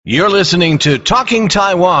You're listening to Talking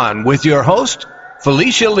Taiwan with your host,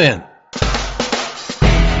 Felicia Lin.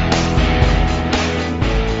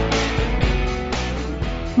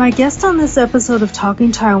 My guest on this episode of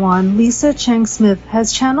Talking Taiwan, Lisa Cheng Smith,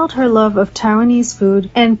 has channeled her love of Taiwanese food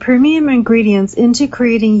and premium ingredients into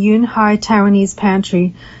creating Yun Hai Taiwanese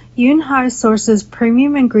Pantry. Yun Hai sources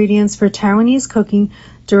premium ingredients for Taiwanese cooking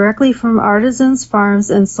directly from artisans, farms,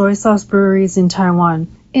 and soy sauce breweries in Taiwan.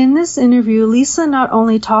 In this interview, Lisa not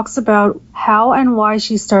only talks about how and why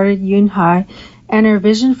she started Yun Hai and her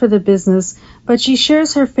vision for the business, but she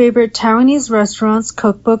shares her favorite Taiwanese restaurants,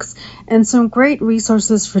 cookbooks, and some great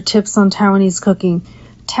resources for tips on Taiwanese cooking.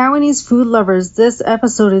 Taiwanese food lovers, this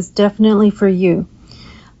episode is definitely for you.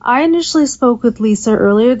 I initially spoke with Lisa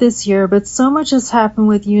earlier this year, but so much has happened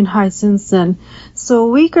with Yun Hai since then. So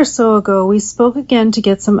a week or so ago, we spoke again to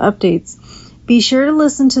get some updates. Be sure to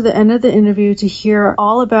listen to the end of the interview to hear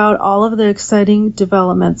all about all of the exciting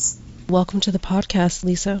developments. Welcome to the podcast,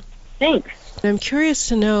 Lisa. Thanks. I'm curious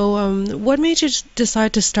to know, what made you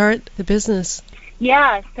decide to start the business?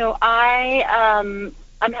 Yeah, so I'm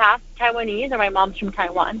half Taiwanese, or my mom's from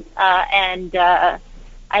Taiwan, and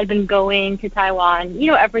I've been going to Taiwan,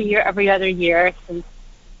 every other year since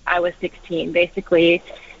I was 16, basically,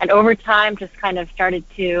 and over time just kind of started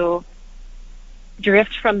to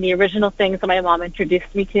drift from the original things that my mom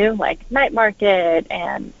introduced me to, like night market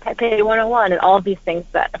and Taipei 101 and all of these things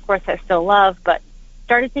that, of course, I still love, but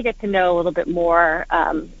started to get to know a little bit more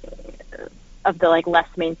of the less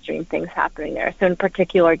mainstream things happening there. So in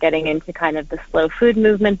particular, getting into kind of the slow food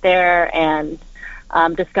movement there and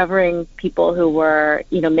discovering people who were,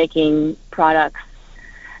 making products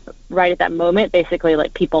right at that moment, basically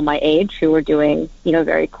like people my age who were doing,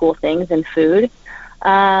 very cool things in food.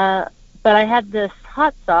 But I had this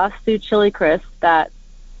hot sauce, Su Chili Crisp, that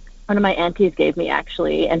one of my aunties gave me,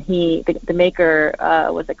 actually, and the maker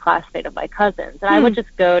was a classmate of my cousin's. And I would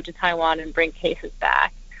just go to Taiwan and bring cases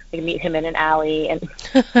back. Like meet him in an alley and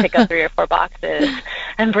pick up 3 or 4 boxes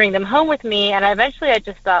and bring them home with me. And eventually I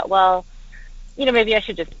just thought, well, maybe I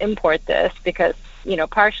should just import this because,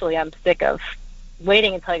 partially I'm sick of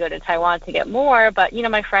waiting until I go to Taiwan to get more. But,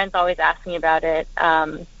 my friends always ask me about it.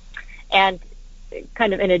 And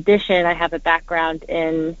kind of in addition, I have a background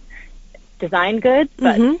in design goods,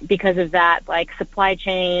 but because of that, like supply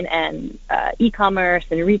chain and e-commerce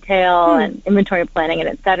and retail and inventory planning and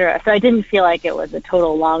et cetera. So I didn't feel like it was a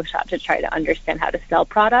total long shot to try to understand how to sell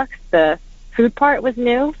products. The food part was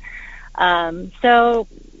new. So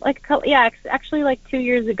actually like 2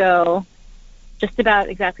 years ago, just about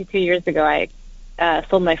exactly 2 years ago, I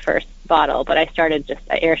sold my first bottle, but I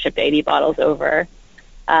airshipped 80 bottles over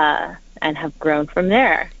and have grown from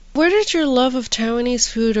there. Where did your love of Taiwanese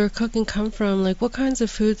food or cooking come from? Like, what kinds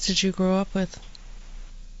of foods did you grow up with?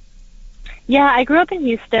 Yeah, I grew up in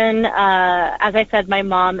Houston. As I said, my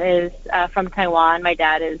mom is from Taiwan. My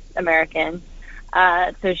dad is American.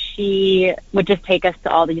 So she would just take us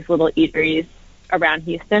to all these little eateries around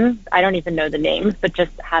Houston. I don't even know the names, but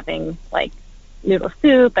just having like noodle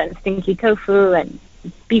soup and stinky tofu and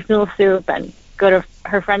beef noodle soup and go to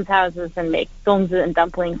her friends' houses and make zongzi and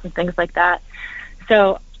dumplings and things like that.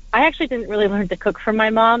 So I actually didn't really learn to cook from my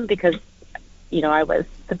mom because, I was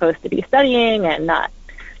supposed to be studying and not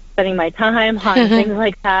spending my time on things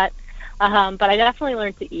like that. But I definitely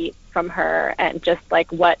learned to eat from her and just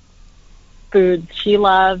like what foods she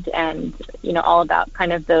loved and, all about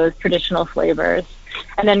kind of those traditional flavors.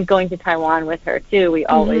 And then going to Taiwan with her too, we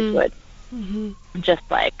always would just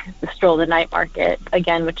like stroll the night market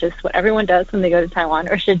again, which is what everyone does when they go to Taiwan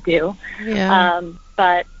or should do. Yeah.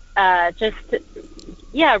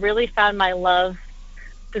 Really found my love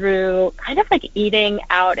through kind of like eating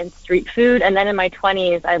out and street food. And then in my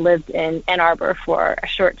 20s, I lived in Ann Arbor for a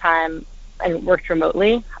short time and worked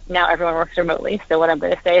remotely. Now everyone works remotely, so what I'm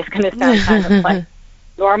going to say is going to sound kind of like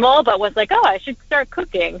normal, but was like, I should start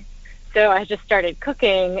cooking. So I just started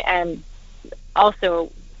cooking, and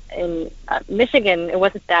also in Michigan, it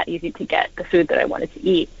wasn't that easy to get the food that I wanted to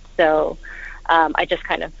eat. So I just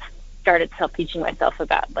kind of started self-teaching myself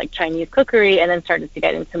about like Chinese cookery and then started to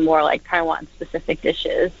get into more like Taiwan-specific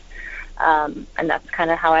dishes. And that's kind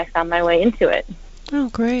of how I found my way into it. Oh,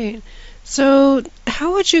 great. So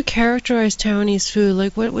how would you characterize Taiwanese food?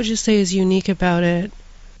 Like, what would you say is unique about it?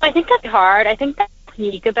 I think that's hard. I think that's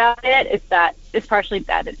unique about it is that it's partially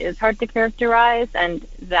that it is hard to characterize and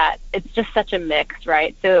that it's just such a mix,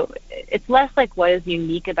 right? So it's less like what is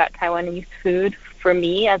unique about Taiwanese food for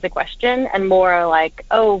me as a question and more like,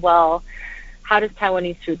 how does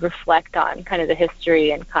Taiwanese food reflect on kind of the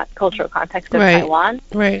history and cultural context of Taiwan?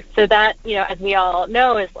 Right. So that, as we all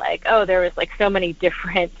know, is like, there was like so many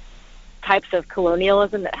different types of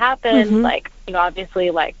colonialism that happened. Like,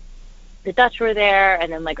 obviously, like, the Dutch were there,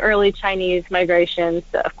 and then, like, early Chinese migrations,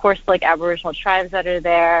 of course, like, Aboriginal tribes that are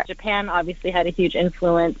there. Japan obviously had a huge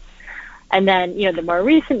influence. And then, the more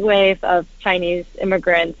recent wave of Chinese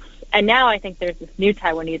immigrants. And now I think there's this new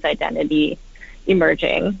Taiwanese identity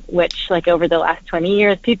emerging, which, like, over the last 20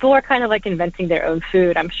 years, people are kind of, like, inventing their own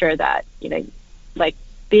food. I'm sure that, like,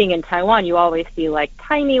 being in Taiwan, you always see, like,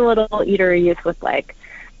 tiny little eateries with, like,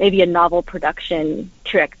 maybe a novel production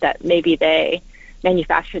trick that maybe they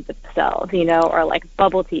manufactured themselves, or, like,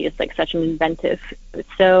 bubble tea is, like, such an inventive food.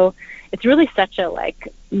 So it's really such a, like,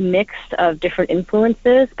 mix of different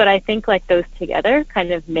influences, but I think, like, those together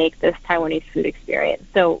kind of make this Taiwanese food experience.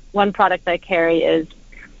 So one product I carry is,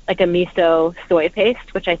 like, a miso soy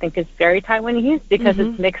paste, which I think is very Taiwanese because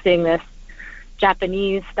it's mixing this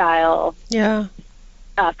Japanese style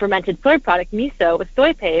fermented soy product, miso, with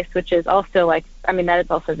soy paste, which is also, like, that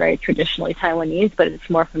is also very traditionally Taiwanese, but it's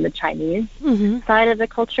more from the Chinese side of the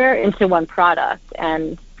culture into one product.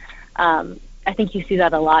 And I think you see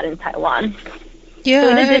that a lot in Taiwan. Yeah. So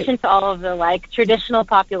in addition to all of the, like, traditional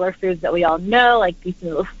popular foods that we all know, like beef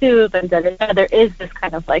noodle soup and there is this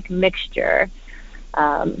kind of, like, mixture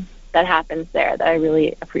that happens there that I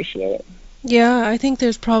really appreciate. Yeah, I think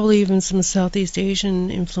there's probably even some Southeast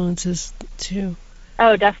Asian influences too.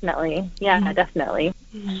 Oh, definitely. Yeah, definitely.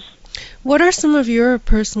 What are some of your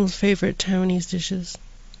personal favorite Taiwanese dishes?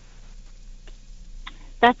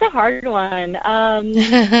 That's a hard one.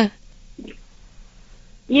 I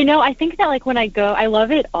think that, like, when I go, I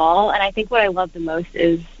love it all, and I think what I love the most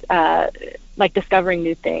is, like, discovering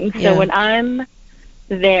new things. Yeah. So when I'm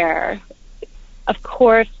there, of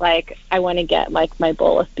course, like, I want to get, like, my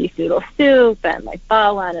bowl of beef noodle soup and, like,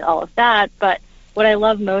 bawang and all of that, but what I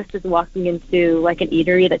love most is walking into, like, an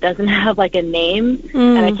eatery that doesn't have, like, a name,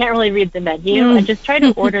 and I can't really read the menu, and just try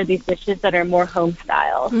to order these dishes that are more home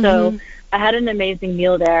style. So I had an amazing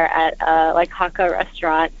meal there at, like, Hakka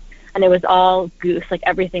restaurant, and it was all goose. Like,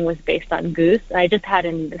 everything was based on goose, and I just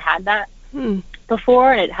hadn't even had that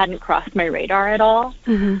before, and it hadn't crossed my radar at all.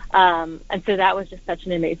 And so that was just such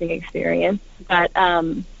an amazing experience. But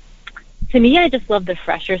to me, I just love the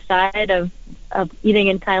fresher side of eating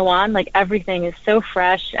in Taiwan. Like, everything is so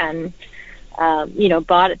fresh and,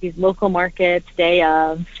 bought at these local markets day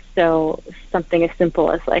of. So something as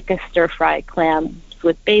simple as, like, a stir-fried clam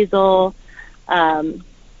with basil,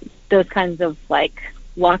 those kinds of, like,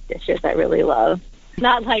 wok dishes I really love.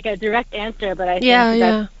 Not like a direct answer, but I think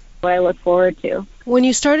that's what I look forward to. When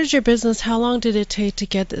you started your business, how long did it take to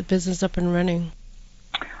get the business up and running?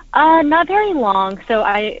 Not very long. So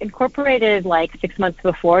I incorporated, like, 6 months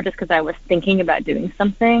before just because I was thinking about doing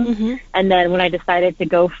something. And then when I decided to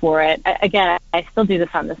go for it, again, I still do this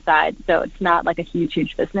on the side, so it's not like a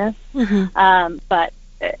huge business. But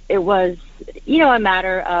it was, a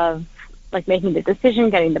matter of, like, making the decision,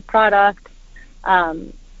 getting the product,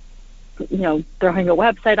 throwing a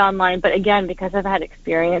website online. But again, because I've had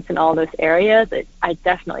experience in all those areas, I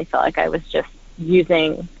definitely felt like I was just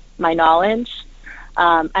using my knowledge.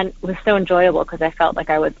 And it was so enjoyable because I felt like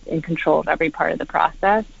I was in control of every part of the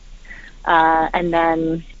process. And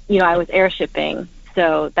then, I was air shipping,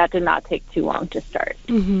 so that did not take too long to start.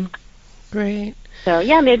 Great. So,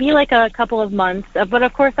 yeah, maybe like a couple of months. But,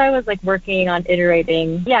 of course, I was, like, working on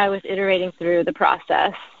iterating. Yeah, I was iterating through the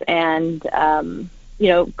process and,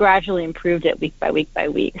 gradually improved it week by week by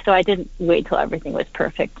week. So I didn't wait till everything was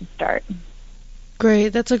perfect to start. Great.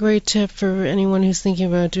 That's a great tip for anyone who's thinking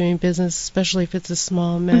about doing business, especially if it's a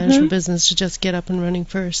small management business, to just get up and running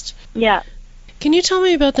first. Yeah. Can you tell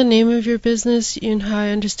me about the name of your business, Yunhai?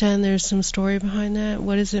 I understand there's some story behind that.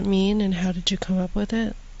 What does it mean, and how did you come up with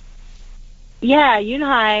it? Yeah,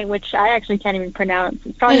 Yunhai, which I actually can't even pronounce.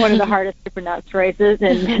 It's probably one of the hardest to pronounce phrases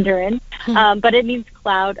in Mandarin. But it means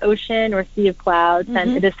cloud, ocean, or sea of clouds,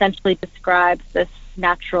 and it essentially describes this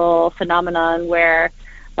natural phenomenon where,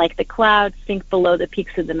 like, the clouds sink below the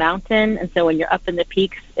peaks of the mountain, and so when you're up in the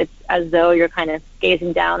peaks, it's as though you're kind of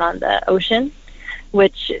gazing down on the ocean,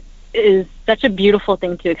 which is such a beautiful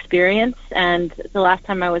thing to experience. And the last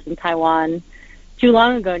time I was in Taiwan, too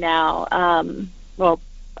long ago now,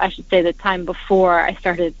 I should say the time before I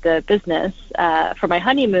started the business, for my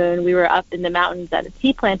honeymoon, we were up in the mountains at a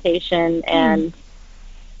tea plantation, and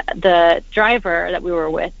the driver that we were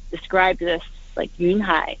with described this, like,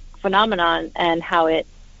 Yunhai phenomenon and how it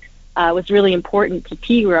was really important to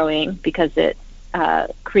tea growing because it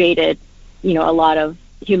created, a lot of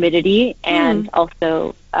humidity and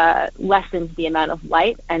also lessened the amount of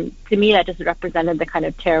light. And to me, that just represented the kind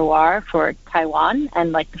of terroir for Taiwan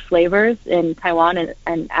and, like, the flavors in Taiwan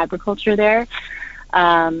and agriculture there.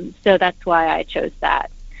 So that's why I chose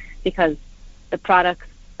that. because the products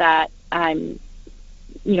that I'm,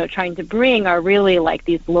 trying to bring are really like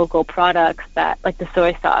these local products that, like the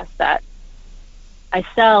soy sauce that I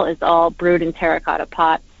sell is all brewed in terracotta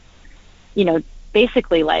pots,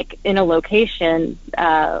 basically like in a location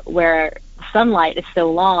where sunlight is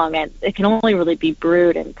so long, and it can only really be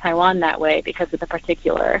brewed in Taiwan that way because of the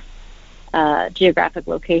particular geographic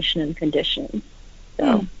location and conditions.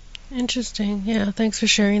 So. Interesting. Yeah, thanks for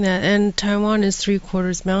sharing that. And Taiwan is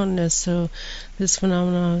 3/4 mountainous, so this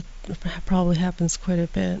phenomenon probably happens quite a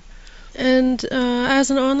bit. And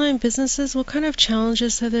as an online businesses, what kind of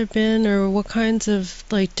challenges have there been, or what kinds of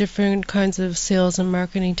different kinds of sales and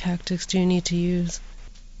marketing tactics do you need to use?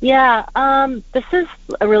 Yeah, this is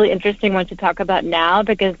a really interesting one to talk about now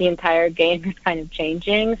because the entire game is kind of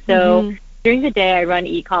changing. So during the day, I run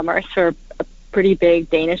e-commerce for a pretty big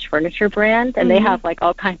Danish furniture brand, and they have like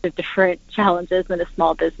all kinds of different challenges in a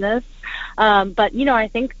small business. But I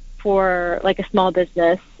think for like a small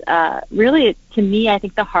business, really to me, I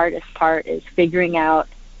think the hardest part is figuring out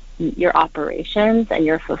your operations and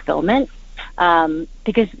your fulfillment,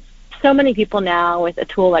 because so many people now with a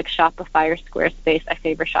tool like Shopify or Squarespace, I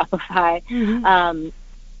favor Shopify,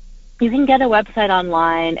 you can get a website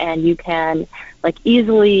online and you can like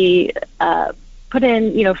easily put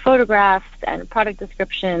in, photographs and product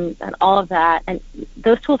descriptions and all of that. And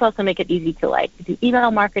those tools also make it easy to do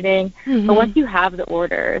email marketing. But once you have the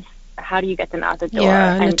orders, how do you get them out the door?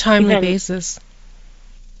 Yeah, on a timely basis.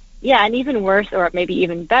 Yeah, and even worse, or maybe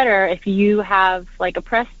even better, if you have like a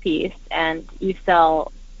press piece and you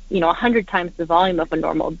sell, 100 times the volume of a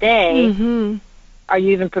normal day, are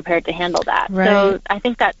you even prepared to handle that? Right. So I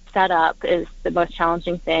think that setup is the most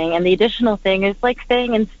challenging thing. And the additional thing is like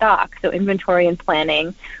staying in stock. So inventory and planning,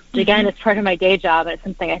 which again is part of my day job, and it's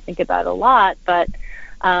something I think about a lot. But,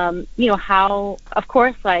 how, of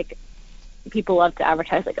course, like people love to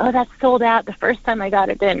advertise like, oh, that's sold out the first time I got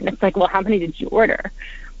it in. And it's like, well, how many did you order?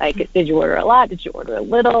 Like, did you order a lot? Did you order a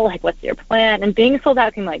little? Like, what's your plan? And being sold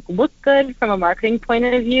out can look good from a marketing point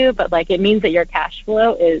of view, but it means that your cash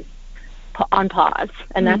flow is on pause.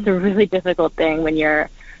 And that's a really difficult thing when you're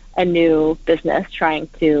a new business trying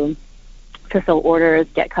to fulfill orders,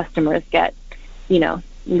 get customers, get,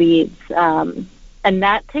 leads. And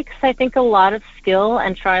that takes, I think, a lot of skill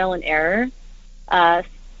and trial and error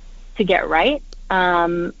to get right.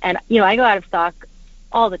 And, I go out of stock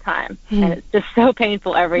all the time, and it's just so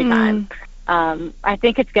painful every time. I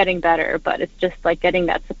think it's getting better, but it's just getting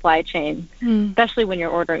that supply chain, especially when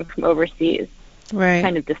you're ordering from overseas,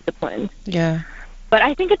 kind of disciplined. Yeah. But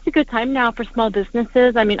I think it's a good time now for small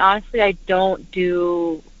businesses. I mean, honestly, I don't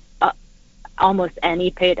do almost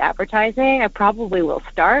any paid advertising. I probably will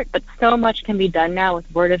start, but so much can be done now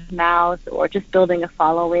with word of mouth or just building a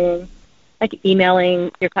following,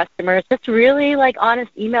 emailing your customers, just really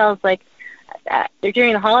honest emails.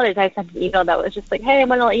 During the holidays, I sent an email that was just hey, I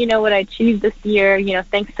want to let you know what I achieved this year.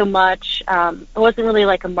 Thanks so much. It wasn't really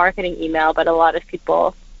a marketing email, but a lot of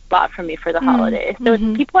people bought from me for the holidays. So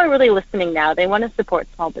people are really listening now. They want to support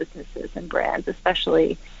small businesses and brands,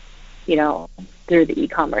 especially, through the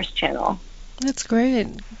e-commerce channel. That's great.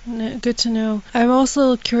 Good to know. I'm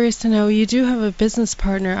also curious to know, you do have a business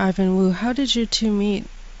partner, Ivan Wu. How did you two meet?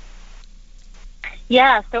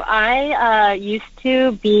 Yeah, so I used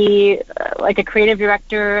to be a creative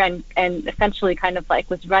director and essentially kind of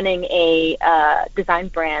was running a design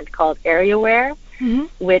brand called AreaWear,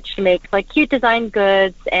 which makes cute design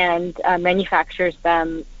goods and manufactures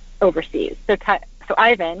them overseas. So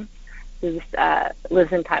Ivan, who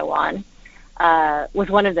lives in Taiwan, was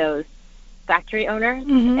one of those factory owners,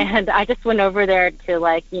 and I just went over there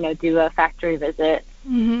to do a factory visit.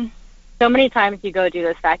 So many times you go do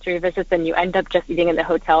those factory visits and you end up just eating in the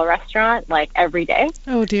hotel restaurant every day.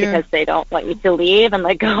 Oh dear. Because they don't want you to leave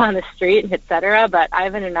and go on the street and etc. But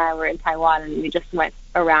Ivan and I were in Taiwan and we just went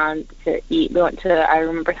around to eat. We went to, I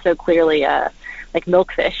remember so clearly, a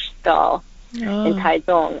milkfish stall in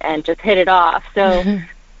Taichung and just hit it off. So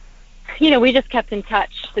we just kept in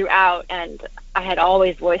touch throughout, and I had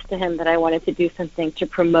always voiced to him that I wanted to do something to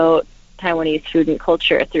promote Taiwanese food and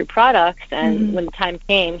culture through products, and when the time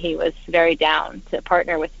came, he was very down to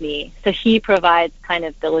partner with me. So he provides kind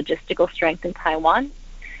of the logistical strength in Taiwan.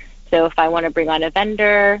 So if I want to bring on a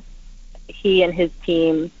vendor, he and his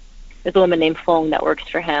team, there's a woman named Fong that works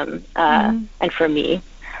for him and for me,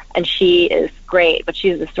 and she is great, but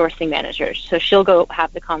she's the sourcing manager. So she'll go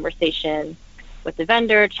have the conversation with the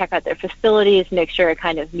vendor, check out their facilities, make sure it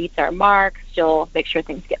kind of meets our marks. She'll make sure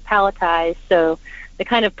things get palletized. So the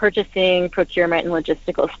kind of purchasing, procurement, and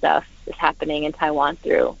logistical stuff is happening in Taiwan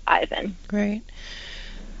through Ivan. Great.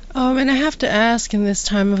 And I have to ask, in this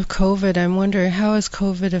time of COVID, I'm wondering how has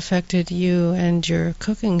COVID affected you and your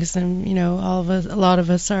cooking? Because a lot of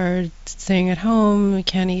us are staying at home, we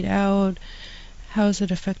can't eat out. How has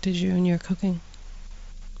it affected you and your cooking?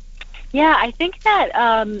 Yeah, I think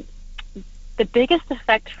that the biggest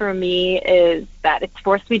effect for me is that it's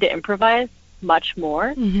forced me to improvise much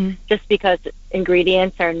more, just because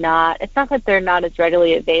ingredients are not, it's not that they're not as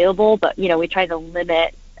readily available, but, we try to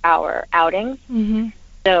limit our outings.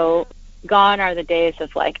 So gone are the days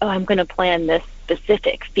of like, oh, I'm going to plan this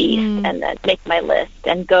specific feast and then make my list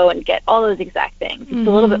and go and get all those exact things. It's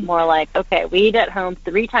a little bit more like, okay, we eat at home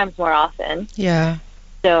 3 times more often. Yeah.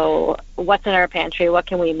 So what's in our pantry? What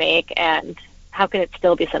can we make? And how can it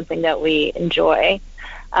still be something that we enjoy?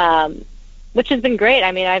 Which has been great.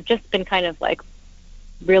 I mean, I've just been kind of like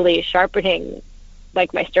really sharpening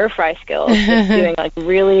like my stir fry skills, just doing like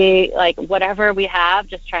really like whatever we have,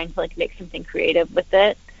 just trying to like make something creative with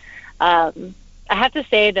it. I have to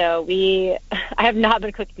say though, I have not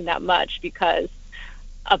been cooking that much because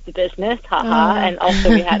of the business, and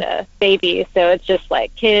also we had a baby, so it's just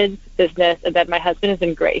like kids, business, and then my husband has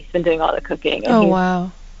been great. He's been doing all the cooking. And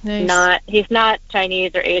wow. Nice. He's not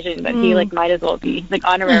Chinese or Asian, but he like might as well be like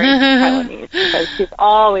honorary Taiwanese because he's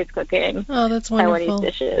always cooking. Oh, that's wonderful. Taiwanese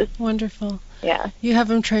dishes. Wonderful. Yeah. You have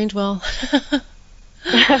him trained well.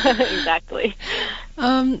 Exactly.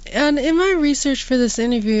 And in my research for this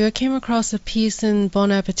interview, I came across a piece in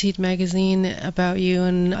Bon Appetit magazine about you,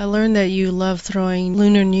 and I learned that you love throwing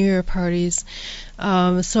Lunar New Year parties.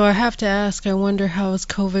 So I have to ask, I wonder how is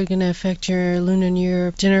COVID going to affect your Lunar New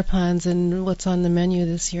Year dinner plans and what's on the menu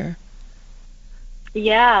this year?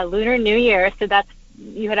 Yeah, Lunar New Year. So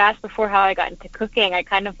you had asked before how I got into cooking. I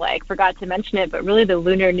kind of like forgot to mention it, but really the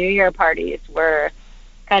Lunar New Year parties were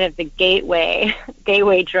kind of the gateway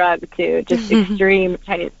drug to just extreme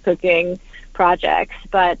Chinese cooking projects.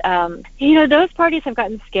 But those parties have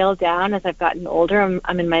gotten scaled down as I've gotten older.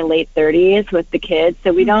 I'm in my late 30s with the kids,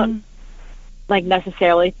 so we don't like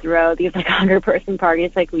necessarily throw these like 100-person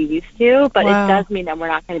parties like we used to, but it does mean that we're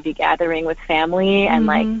not going to be gathering with family, and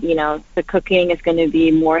the cooking is going to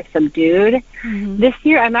be more subdued. This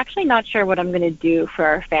year I'm actually not sure what I'm going to do for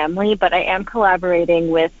our family, but I am collaborating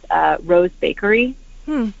with Rose Bakery,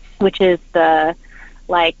 which is the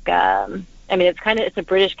it's a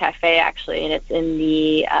British cafe actually, and it's in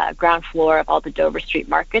the ground floor of all the Dover Street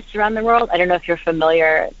markets around the world. I don't know if you're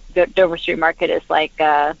familiar. Dover Street Market is like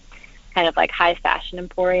kind of like high fashion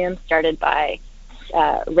emporium started by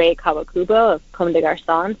Ray Kawakubo of Comme des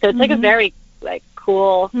Garçons. So it's like a very like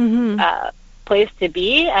cool place to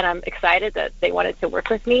be, and I'm excited that they wanted to work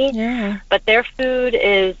with me. Yeah. But their food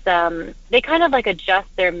is they kind of like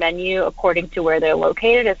adjust their menu according to where they're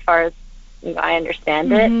located, as far as I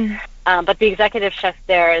understand it. But the executive chef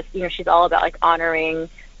there is, she's all about like honoring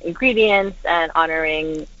ingredients and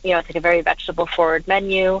honoring, it's like a very vegetable forward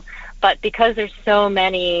menu. But because there's so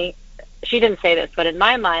many, she didn't say this, but in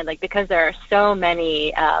my mind, like because there are so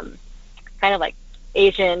many kind of like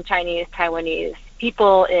Asian, Chinese, Taiwanese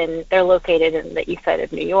people they're located in the east side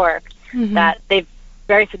of New York, that they've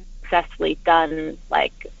very successfully done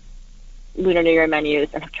like Lunar New Year menus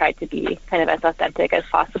and have tried to be kind of as authentic as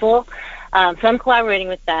possible. So I'm collaborating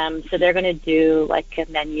with them. So they're going to do like a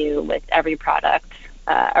menu with every product,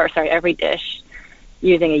 every dish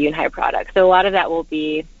using a Yunhai product. So a lot of that will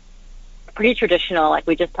be pretty traditional, like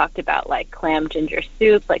we just talked about, like clam ginger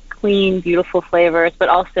soup, like clean, beautiful flavors, but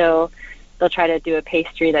also they'll try to do a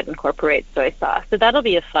pastry that incorporates soy sauce. So that'll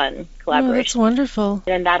be a fun collaboration. Oh, that's wonderful.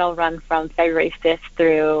 And that'll run from February 5th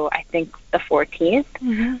through, I think, the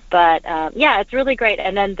 14th. But it's really great.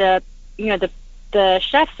 And then the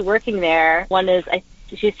chefs working there, one is,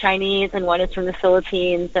 she's Chinese and one is from the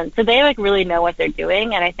Philippines. And so they like really know what they're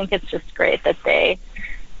doing. And I think it's just great that they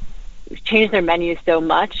change their menus so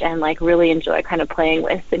much and like really enjoy kind of playing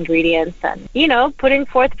with ingredients and putting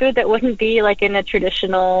forth food that wouldn't be like in a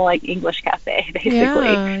traditional like English cafe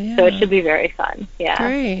basically. So it should be very fun.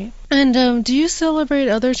 Great. And do you celebrate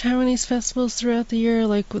other Taiwanese festivals throughout the year?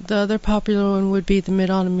 Like the other popular one would be the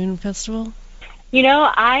Mid-Autumn Moon Festival.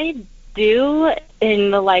 I do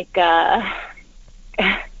in the like I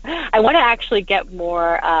want to actually get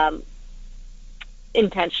more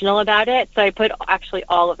intentional about it. So I put actually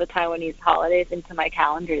all of the Taiwanese holidays into my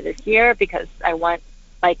calendar this year because I want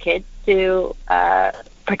my kids to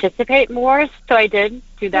participate more. So I did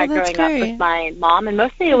do that growing up with my mom, and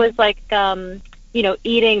mostly it was like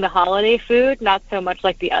eating the holiday food, not so much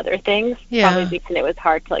like the other things. Probably because it was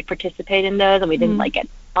hard to like participate in those, and we didn't like get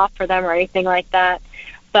off for them or anything like that.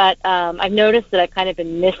 But I've noticed that I've kind of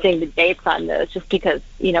been missing the dates on those just because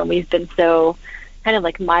we've been so kind of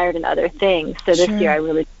like mired in other things. So this Sure. year I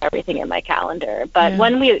really put everything in my calendar. But Yeah.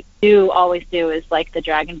 one we do always do is like the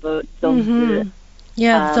dragon boat.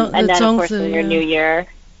 Yeah, And then, of course, Zongzi, in your New Year.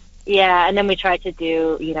 Yeah, and then we try to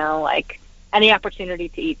do, like any opportunity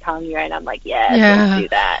to eat tang yuan. I'm like, yes, let's do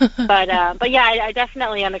that. But yeah, I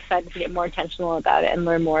definitely am excited to get more intentional about it and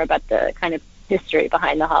learn more about the kind of history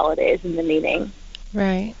behind the holidays and the meaning.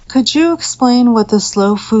 Right. Could you explain what the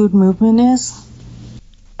slow food movement is?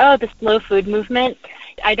 Oh, the slow food movement.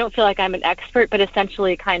 I don't feel like I'm an expert, but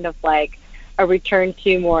essentially kind of like a return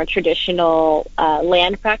to more traditional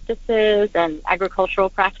land practices and agricultural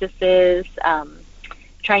practices,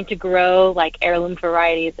 trying to grow like heirloom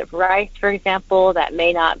varieties of rice, for example, that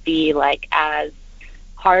may not be like as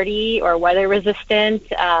hardy or weather resistant,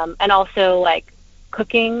 and also like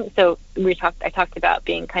cooking. So I talked about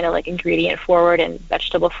being kind of like ingredient forward and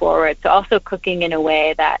vegetable forward. So also cooking in a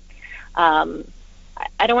way that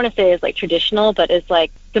I don't want to say is like traditional, but is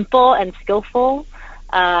like simple and skillful,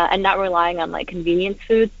 and not relying on like convenience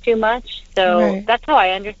foods too much. So That's how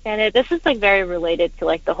I understand it. This is like very related to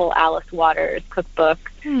like the whole Alice Waters cookbook,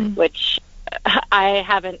 which I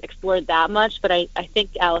haven't explored that much, but I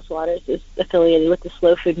think Alice Waters is affiliated with the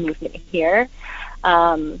slow food movement here.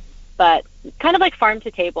 But kind of like farm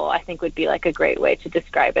to table, I think would be like a great way to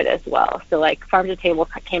describe it as well. So like farm to table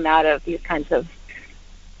came out of these kinds of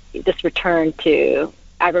this return to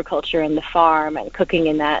agriculture and the farm and cooking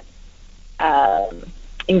in that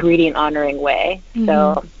ingredient honoring way.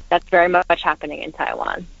 So that's very much happening in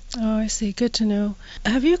Taiwan. Oh, I see. Good to know.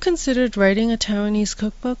 Have you considered writing a Taiwanese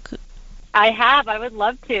cookbook? I have. I would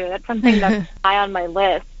love to. That's something that's high on my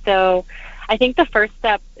list. So I think the first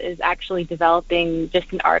step is actually developing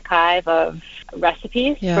just an archive of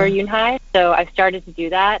recipes for Yunhai. So I've started to do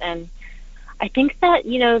that, and I think that,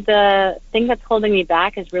 the thing that's holding me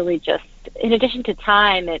back is really just, in addition to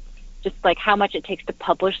time, it's just like how much it takes to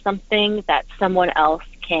publish something that someone else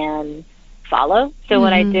can follow. So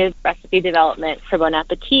when I did recipe development for Bon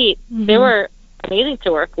Appetit, they were amazing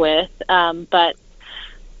to work with. But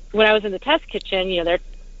when I was in the test kitchen,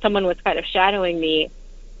 someone was kind of shadowing me,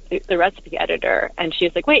 the recipe editor, and she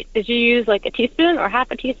was like, wait, did you use like a teaspoon or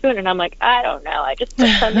half a teaspoon? And I'm like, I don't know, I just put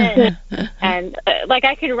some in. And like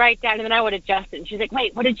I could write down and then I would adjust it. And she's like,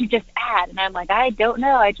 wait, what did you just add? And I'm like, I don't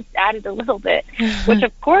know, I just added a little bit, which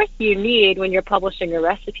of course you need when you're publishing a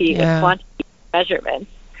recipe with quantity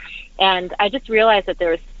measurements. And I just realized that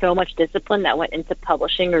there was so much discipline that went into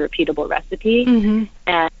publishing a repeatable recipe.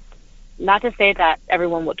 And not to say that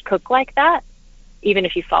everyone would cook like that. Even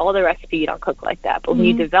if you follow the recipe, you don't cook like that. But when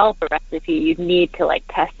you develop a recipe, you need to like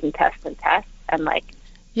test and test and test. And like...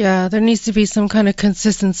 Yeah, there needs to be some kind of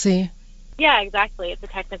consistency. Yeah, exactly. It's a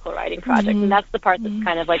technical writing project. And that's the part that's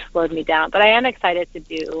kind of like slowed me down. But I am excited to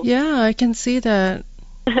do. Yeah, I can see that.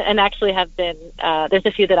 And actually have been, there's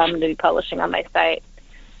a few that I'm going to be publishing on my site.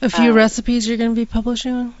 A few recipes you're going to be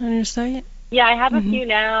publishing on your site? Yeah, I have a few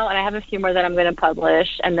now, and I have a few more that I'm going to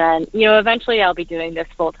publish. And then, eventually I'll be doing this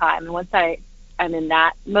full time. And once I'm in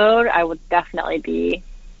that mode, I would definitely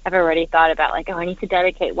I've already thought about like, I need to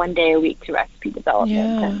dedicate one day a week to recipe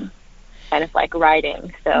development and kind of like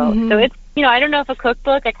writing. So it's, I don't know if a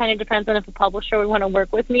cookbook, it kind of depends on if a publisher would want to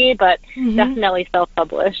work with me, but definitely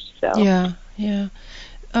self-published. So Yeah.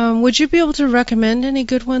 Would you be able to recommend any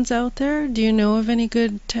good ones out there? Do you know of any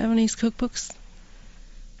good Taiwanese cookbooks?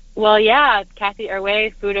 Well, yeah, Kathy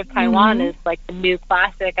Erway's Food of Taiwan is like the new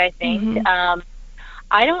classic, I think.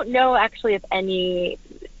 I don't know actually if any,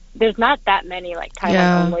 there's not that many like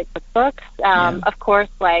Taiwan only cookbooks. Of course,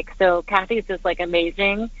 like, so Kathy's is like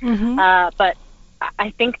amazing. But I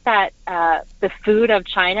think that the Food of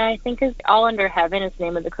China, I think, is All Under Heaven is the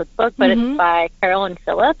name of the cookbook, but it's by Carolyn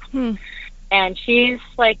Phillips. And she's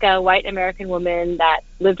like a white American woman that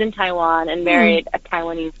lived in Taiwan and married a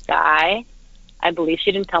Taiwanese guy. I believe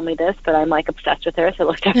she didn't tell me this, but I'm like obsessed with her, so I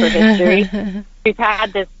looked up her history. She's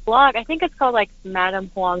had this blog, I think it's called like Madame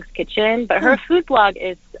Huang's Kitchen, but her food blog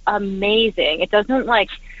is amazing. It doesn't like,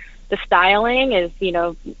 the styling is,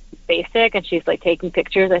 basic, and she's like taking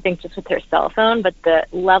pictures, I think just with her cell phone, but the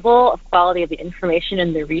level of quality of the information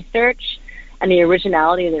and the research and the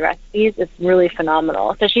originality of the recipes is really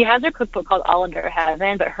phenomenal. So she has her cookbook called All Under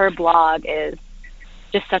Heaven, but her blog is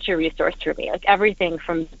just such a resource for me. Like everything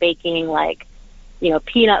from baking like,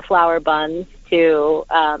 peanut flour buns to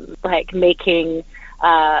like making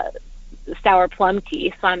sour plum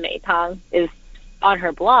tea, suan mei tang, is on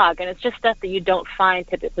her blog. And it's just stuff that you don't find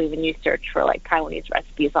typically when you search for like Taiwanese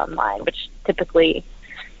recipes online, which typically,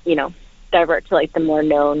 divert to like the more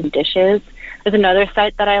known dishes. There's another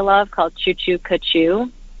site that I love called Chu Chu Ka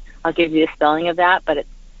Chu. I'll give you the spelling of that, but it's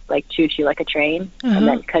like choo choo like a train, and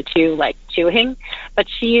then ka-choo like chewing. But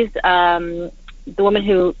she's the woman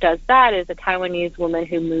who does that is a Taiwanese woman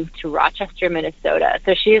who moved to Rochester, Minnesota.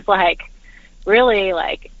 So she's like really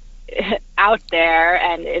like out there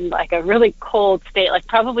and in like a really cold state, like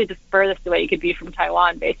probably the furthest away you could be from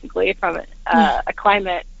Taiwan, basically, from a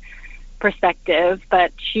climate perspective.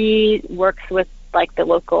 But she works with like the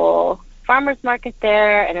local farmers market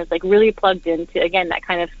there and is like really plugged into, again, that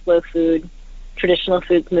kind of slow food, traditional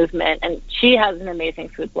foods movement. And she has an amazing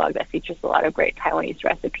food blog that features a lot of great Taiwanese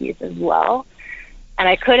recipes as well. And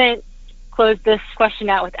I couldn't close this question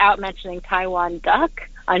out without mentioning Taiwan duck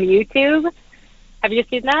on YouTube. Have you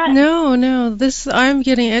seen that? No. I'm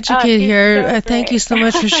getting educated here. So thank you so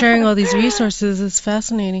much for sharing all these resources. It's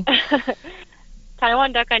fascinating.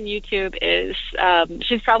 Taiwan duck on YouTube is,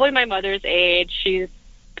 she's probably my mother's age. She's,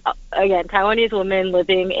 again, Taiwanese woman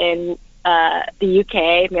living in the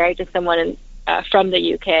UK, married to someone from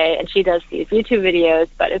the UK, and she does these YouTube videos,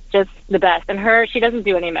 but it's just the best. And she doesn't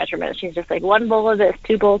do any measurements. She's just like, 1 bowl of this,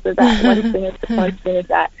 2 bowls of that, 1 spoon of this, 1 spoon of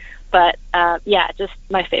that. But yeah, just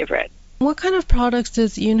my favorite. What kind of products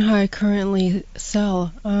does Yunhai currently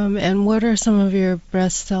sell, and what are some of your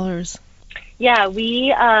best sellers? Yeah,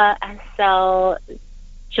 we sell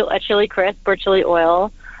a chili crisp or chili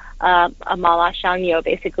oil, a mala xiangyo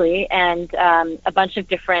basically, and a bunch of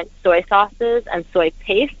different soy sauces and soy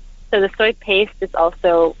paste. So the soy paste is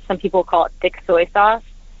also, some people call it thick soy sauce,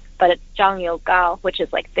 but it's zhangyo gao, which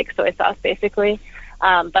is like thick soy sauce basically.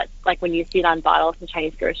 But like when you see it on bottles in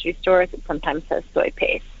Chinese grocery stores, it sometimes says soy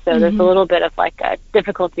paste. So there's a little bit of like a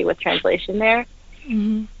difficulty with translation there.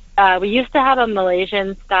 We used to have a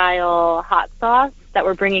Malaysian style hot sauce that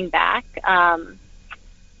we're bringing back.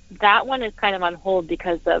 That one is kind of on hold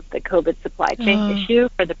because of the COVID supply chain issue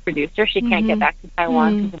for the producer. She can't get back to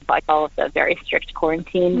Taiwan because of like all of the very strict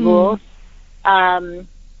quarantine rules. So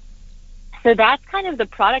that's kind of the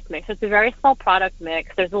product mix. It's a very small product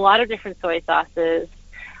mix. There's a lot of different soy sauces.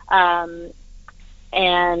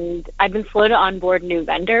 And I've been slow to onboard new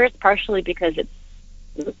vendors, partially because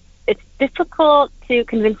it's difficult to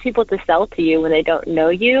convince people to sell to you when they don't know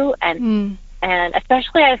you. And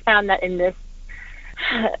especially I found that in this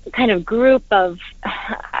kind of group of,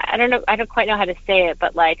 I don't quite know how to say it,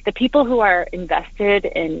 but like the people who are invested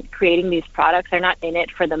in creating these products are not in it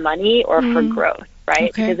for the money or for growth, right?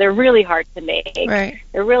 Okay. Because they're really hard to make. Right.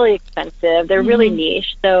 They're really expensive. They're really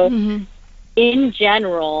niche. So in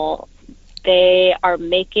general, they are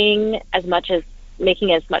making as much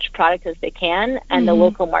product as they can, and the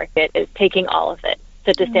local market is taking all of it.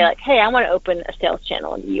 So to say like, hey, I want to open a sales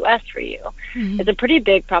channel in the U.S. for you, it's a pretty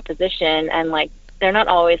big proposition, and like they're not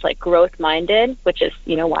always like growth minded, which is,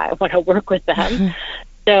 you know, why I want to work with them.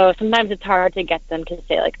 So sometimes it's hard to get them to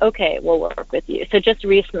say like, okay, we'll work with you. So just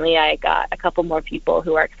recently I got a couple more people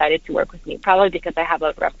who are excited to work with me, probably because I have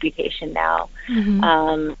a reputation now.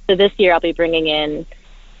 So this year I'll be bringing in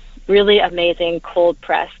really amazing cold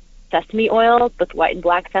pressed sesame oil with white and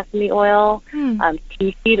black sesame oil,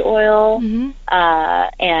 tea seed oil,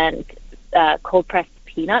 and cold pressed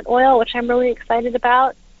peanut oil, which I'm really excited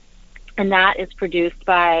about. And that is produced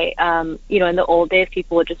by, you know, in the old days,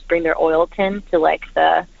 people would just bring their oil tin to like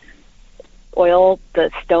the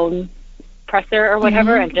stone presser or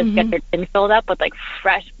whatever, and just get their tin filled up with like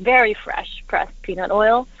fresh, very fresh pressed peanut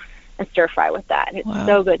oil and stir fry with that. And it's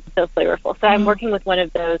so good, so flavorful. So I'm working with one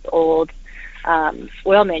of those old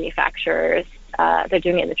oil manufacturers. They're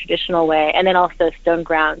doing it in the traditional way, and then also stone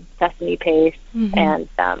ground sesame paste, and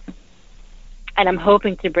I'm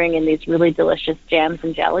hoping to bring in these really delicious jams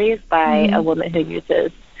and jellies by a woman who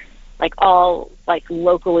uses like all like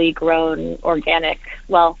locally grown organic,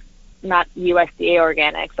 well, not USDA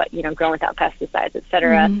organic, but you know, grown without pesticides,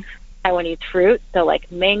 etc. Taiwanese fruit, so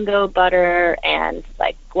like mango butter and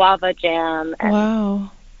like guava jam and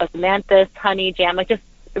osmanthus honey jam, like just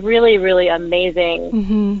really, really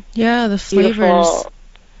amazing. Yeah, the flavors. Beautiful.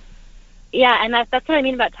 Yeah, and that's what I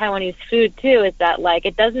mean about Taiwanese food too, is that like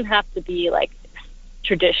it doesn't have to be like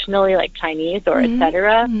traditionally like Chinese or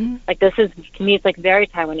etc. Like this is, to me, it's like very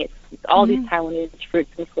Taiwanese. It's all these Taiwanese fruits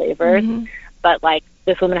and flavors, but like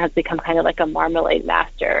this woman has become kind of like a marmalade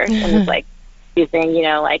master and is like using, you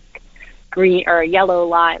know, like green or yellow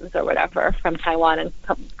limes or whatever from Taiwan and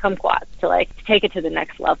kumquats to like take it to the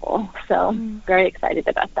next level. So very excited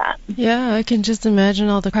about that. Yeah, I can just imagine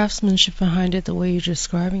all the craftsmanship behind it, the way you're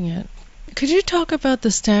describing it. Could you talk about the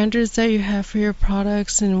standards that you have for your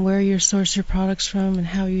products and where you source your products from and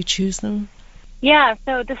how you choose them? Yeah,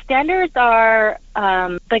 so the standards are,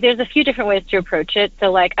 like there's a few different ways to approach it.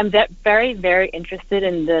 So like I'm very, very interested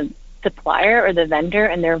in the supplier or the vendor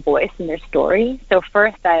and their voice and their story. So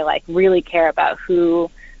first I like really care about who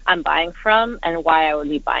I'm buying from and why I would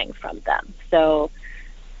be buying from them. So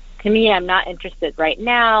to me, I'm not interested right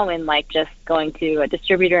now in like just going to a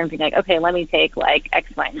distributor and being like, okay, let me take like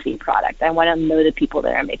X, Y, and Z product. I want to know the people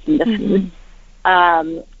that are making the food.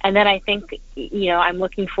 And then I think, I'm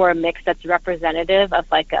looking for a mix that's representative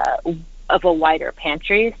of like a wider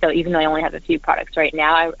pantry. So even though I only have a few products right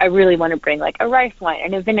now, I really want to bring like a rice wine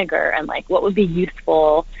and a vinegar and like what would be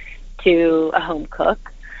useful to a home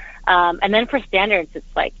cook. And then for standards,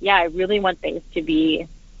 it's like, I really want things to be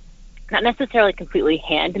not necessarily completely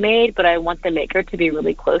handmade, but I want the maker to be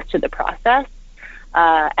really close to the process.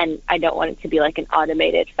 And I don't want it to be like an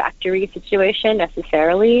automated factory situation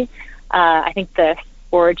necessarily. I think the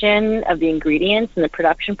origin of the ingredients and the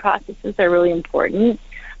production processes are really important.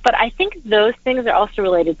 But I think those things are also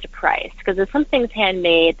related to price, because if something's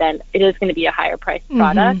handmade, then it is going to be a higher priced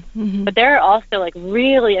product. But there are also like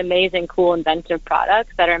really amazing, cool, inventive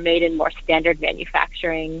products that are made in more standard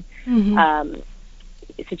manufacturing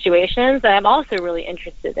situations that I'm also really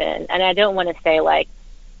interested in. And I don't want to say like,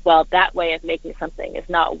 well, that way of making something is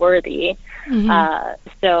not worthy.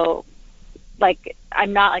 So like,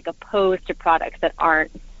 I'm not like opposed to products that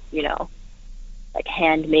aren't, like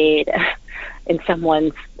handmade in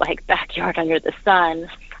someone's like backyard under the sun.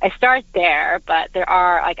 I start there, but there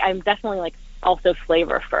are like, I'm definitely like also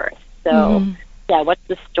flavor first. So what's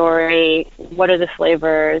the story? What are the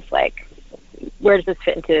flavors? Like, where does this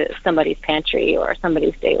fit into somebody's pantry or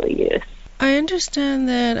somebody's daily use? I understand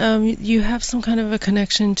that you have some kind of a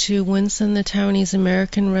connection to Winston, the Taiwanese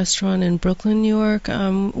American restaurant in Brooklyn, New York.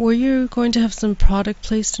 Were you going to have some product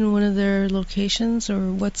placed in one of their locations,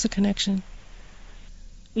 or what's the connection?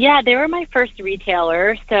 Yeah, they were my first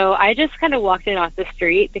retailer. So I just kind of walked in off the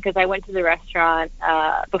street because I went to the restaurant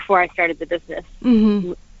before I started the business,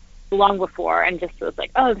 long before, and just was like,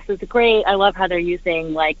 oh, this is great. I love how they're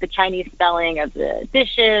using like the Chinese spelling of the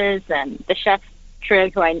dishes, and the chef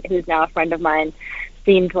Trig, who's now a friend of mine,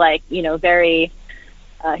 seemed like, very,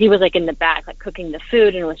 he was like in the back, like cooking the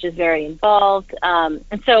food, and was just very involved.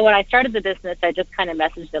 And so when I started the business, I just kind of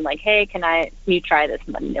messaged them like, hey, can you try this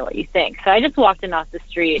and let me know what you think? So I just walked in off the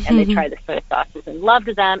street and they tried the soy sauces and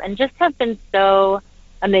loved them, and just have been so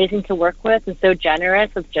amazing to work with and so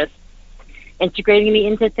generous with just integrating me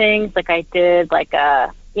into things. Like I did like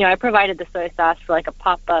I provided the soy sauce for like a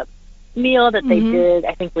pop-up meal that they did,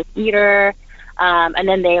 I think with Eater. And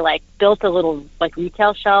then they like built a little like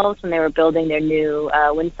retail shelves when they were building their new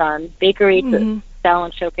Winson bakery to sell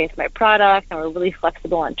and showcase my product, and were really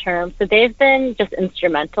flexible on terms. So they've been just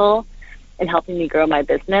instrumental in helping me grow my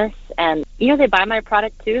business. And, they buy my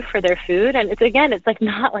product too for their food. And it's like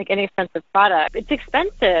not like an expensive product. It's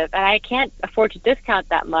expensive and I can't afford to discount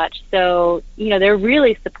that much. So, they're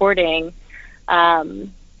really supporting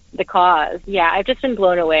the cause. Yeah, I've just been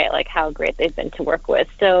blown away at like how great they've been to work with.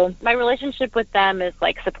 So my relationship with them is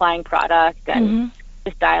like supplying product and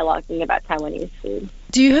just dialoguing about Taiwanese food.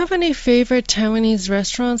 Do you have any favorite Taiwanese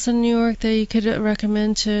restaurants in New York that you could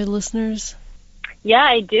recommend to listeners? Yeah,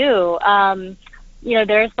 I do.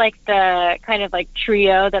 There's like the kind of like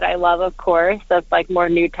trio that I love, of course, of like more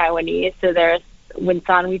new Taiwanese. So there's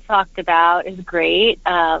Winson we talked about is great.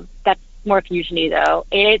 That's more fusiony though.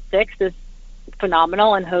 886 is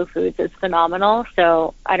phenomenal, and Whole Foods is phenomenal.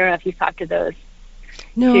 So I don't know if you've talked to those.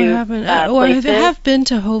 No, I haven't. I have been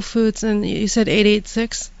to Whole Foods, and you said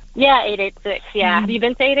 886? Yeah, 886. Yeah. Have you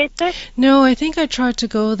been to 886? No, I think I tried to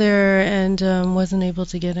go there and wasn't able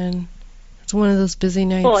to get in. It's one of those busy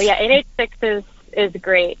nights. Cool. Yeah, 886 is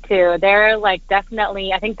great too. They're like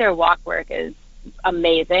definitely, I think their wok work is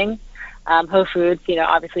amazing. Whole Foods,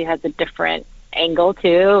 obviously has a different angle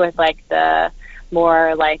too, with like the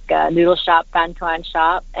more like noodle shop, bantuan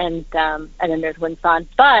shop, and then there's Winson.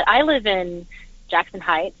 But I live in Jackson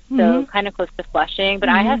Heights, so kind of close to Flushing. But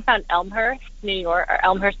I have found Elmhurst, New York, or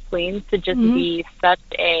Elmhurst, Queens, to just be such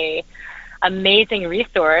a amazing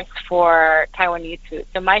resource for Taiwanese food.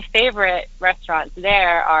 So my favorite restaurants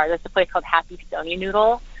there's a place called Happy Stony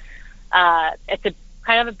Noodle. It's a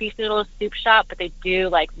kind of a beef noodle soup shop, but they do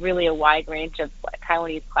like really a wide range of like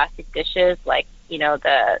Taiwanese classic dishes, like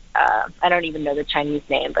I don't even know the Chinese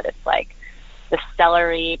name, but it's like the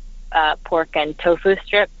celery, pork and tofu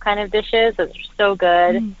strip kind of dishes. Those are so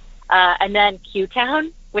good. And then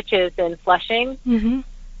Q-Town, which is in Flushing.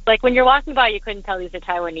 Like when you're walking by, you couldn't tell these are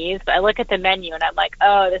Taiwanese, but I look at the menu and I'm like,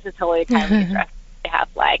 oh, this is totally a Taiwanese restaurant. They have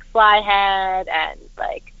like fly head and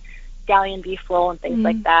like scallion beef roll and things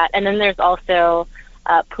like that. And then there's also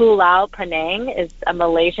Pulau Penang is a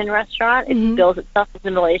Malaysian restaurant. It bills itself as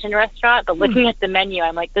a Malaysian restaurant, but looking at the menu,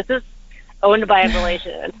 I'm like, this is owned by a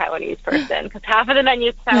Malaysian and Taiwanese person, because half of the menu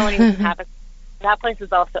is Taiwanese and half of that place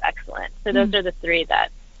is also excellent. So those are the three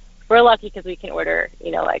that we're lucky because we can order,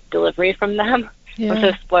 like delivery from them. Yeah. I'm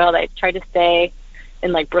so spoiled. I tried to stay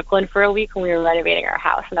in like Brooklyn for a week when we were renovating our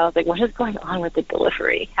house, and I was like, what is going on with the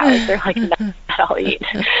delivery? How is there like nothing that I'll eat?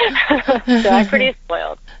 So I'm pretty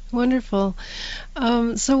spoiled. Wonderful.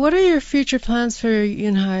 So what are your future plans for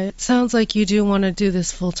Yunhai? It sounds like you do want to do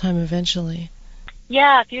this full time eventually.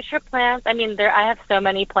 Yeah, future plans. I mean, I have so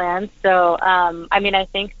many plans. So, I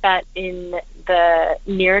think that in the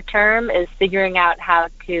near term is figuring out how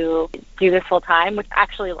to do this full time, which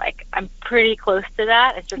actually, like, I'm pretty close to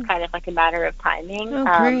that. It's just kind of like a matter of timing. Oh,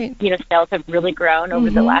 great. Sales have really grown over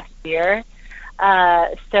the last year.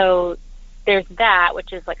 So there's that,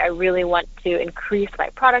 which is like I really want to increase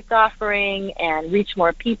my product offering and reach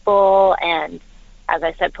more people and, as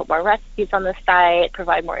I said, put more recipes on the site,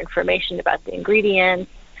 provide more information about the ingredients.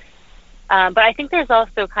 But I think there's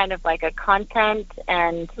also kind of like a content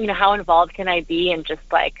and, how involved can I be in just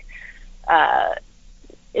like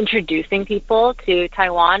introducing people to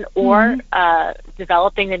Taiwan or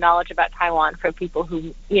developing the knowledge about Taiwan for people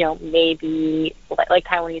who, may be like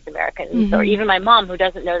Taiwanese Americans or even my mom who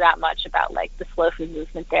doesn't know that much about like the slow food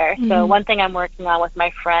movement there. So one thing I'm working on with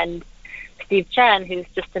my friend Steve Chen, who's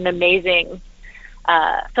just an amazing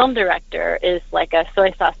film director, is like a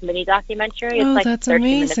soy sauce mini documentary. It's like that's 13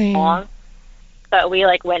 amazing. minutes long. But we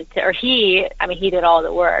like went to, or he did all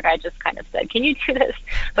the work. I just kind of said, can you do this?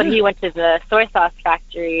 But he went to the soy sauce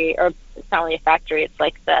factory, or it's not really a factory, it's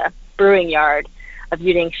like the brewing yard of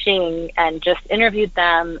Yuding Xing, and just interviewed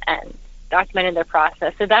them and documented their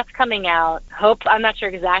process. So that's coming out. I'm not sure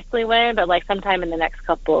exactly when, but like sometime in the next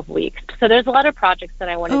couple of weeks. So there's a lot of projects that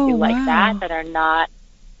I want to do like that are not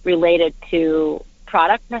related to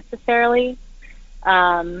product necessarily.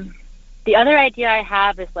 The other idea I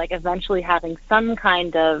have is like eventually having some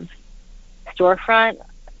kind of storefront.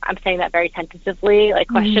 I'm saying that very tentatively, like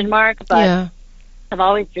question mark, but I've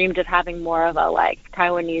always dreamed of having more of a like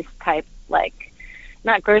Taiwanese type, like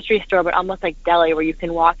not grocery store, but almost like deli where you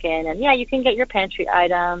can walk in and you can get your pantry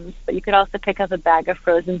items, but you could also pick up a bag of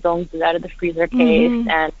frozen zongzi out of the freezer case.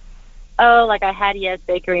 And like I had Yes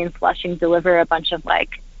Bakery in Flushing deliver a bunch of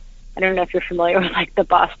like, I don't know if you're familiar with like the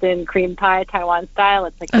Boston cream pie, Taiwan style.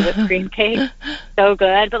 It's like the whipped cream cake. So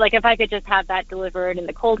good. But like if I could just have that delivered in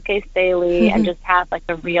the cold case daily and just have like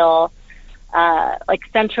a real, like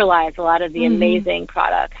centralize a lot of the amazing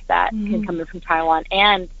products that can come in from Taiwan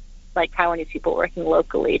and like Taiwanese people working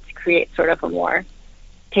locally to create sort of a more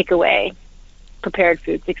takeaway prepared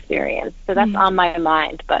foods experience. So that's on my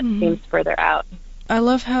mind, but seems further out. I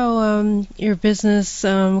love how your business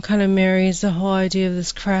kind of marries the whole idea of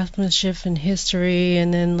this craftsmanship and history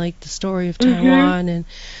and then like the story of Taiwan, and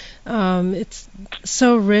it's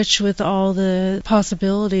so rich with all the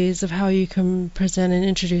possibilities of how you can present and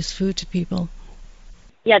introduce food to people.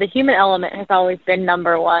 Yeah, the human element has always been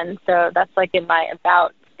number one, so that's like in my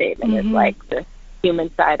about statement is like the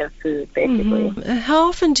human side of food, basically. How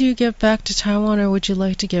often do you get back to Taiwan, or would you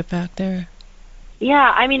like to get back there?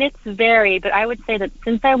 Yeah, I mean, it's varied, but I would say that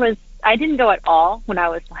since I didn't go at all when I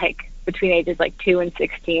was like between ages like 2 and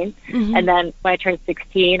 16. And then when I turned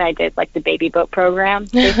 16, I did like the baby boat program,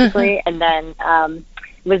 basically. And then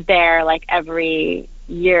was there like every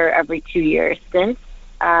year, every 2 years since.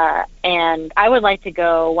 And I would like to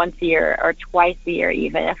go once a year or twice a year,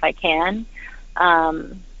 even if I can.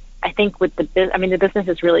 I think with the business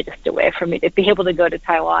is really just a way for me to be able to go to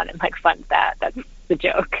Taiwan and like fund that. That's the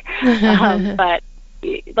joke. But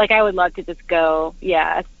like I would love to just go,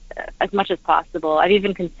 as much as possible. I've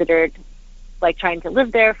even considered like trying to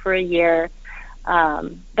live there for a year.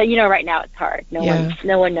 But right now it's hard.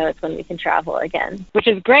 No one knows when we can travel again, which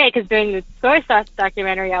is great because during the soy sauce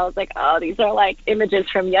documentary, I was like, oh, these are like images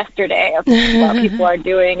from yesterday of what people are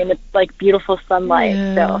doing in the like beautiful sunlight.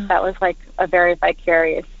 So that was like a very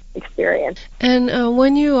vicarious experience. And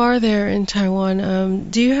when you are there in Taiwan,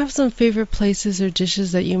 do you have some favorite places or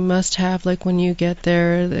dishes that you must have? Like when you get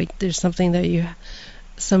there, like there's something that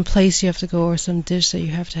some place you have to go or some dish that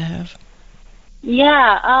you have to have?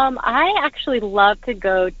 I actually love to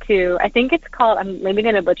go to, I think it's called, I'm maybe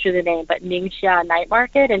going to butcher the name, but Ningxia Night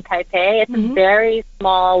Market in Taipei. It's a very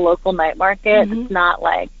small local night market. It's not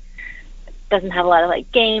like, doesn't have a lot of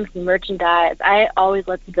like games and merchandise. I always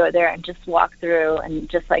love to go there and just walk through and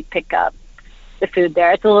just like pick up the food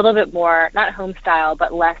there. It's a little bit more, not home style,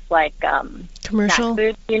 but less like commercial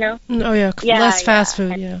food, less fast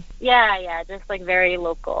food. Just like very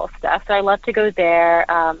local stuff. So I love to go there.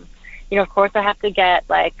 Of course I have to get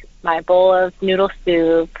like my bowl of noodle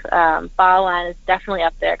soup. Baoan is definitely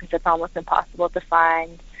up there because it's almost impossible to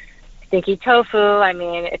find. Stinky tofu, I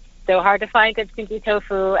mean, it's so hard to find good stinky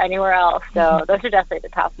tofu anywhere else. So those are definitely at the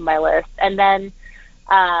top of my list. And then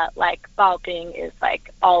like baoping is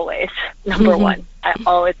like always number one. I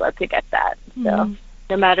always love to get that. So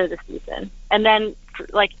no matter the season. And then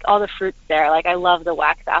like all the fruits there, like I love the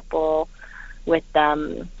wax apple with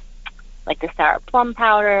like the sour plum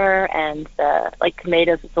powder and the like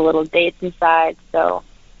tomatoes with the little dates inside. So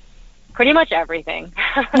pretty much everything.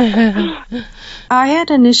 I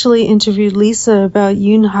had initially interviewed Lisa about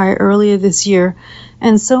Yunhai earlier this year,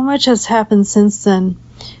 and so much has happened since then.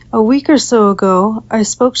 A week or so ago, I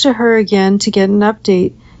spoke to her again to get an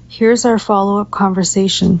update. Here's our follow-up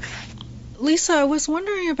conversation. Lisa, I was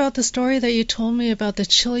wondering about the story that you told me about the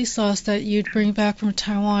chili sauce that you'd bring back from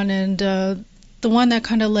Taiwan, and the one that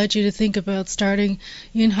kind of led you to think about starting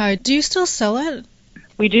Yunhai. Do you still sell it?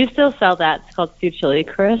 We do still sell that. It's called Su Chili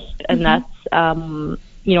Crisp, and that's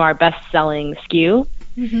our best-selling SKU.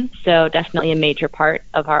 So definitely a major part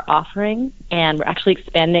of our offering, and we're actually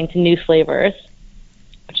expanding to new flavors,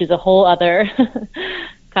 which is a whole other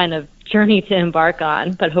kind of journey to embark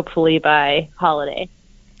on, but hopefully by holiday.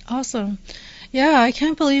 Awesome. Yeah, I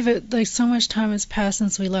can't believe it. Like, so much time has passed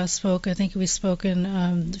since we last spoke. I think we spoke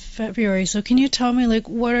in February. So can you tell me, like,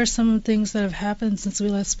 what are some things that have happened since we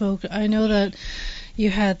last spoke? I know that you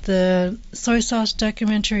had the soy sauce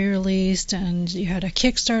documentary released, and you had a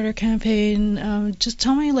Kickstarter campaign. Just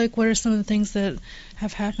tell me, like, what are some of the things that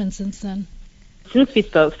have happened since then? Since we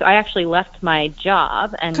spoke, so I actually left my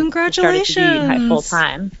job and Congratulations. started to do Yunhai full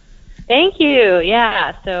time. Thank you.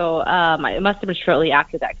 Yeah. So it must have been shortly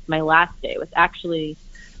after that, 'cause my last day was actually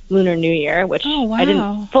Lunar New Year, which I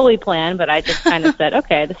didn't fully plan, but I just kind of said,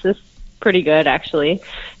 okay, this is pretty good, actually.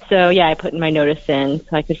 So, yeah, I put my notice in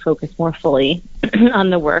so I could focus more fully on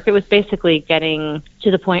the work. It was basically getting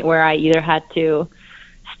to the point where I either had to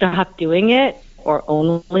stop doing it or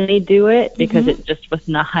only do it because it just was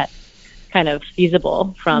not kind of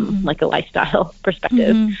feasible from like a lifestyle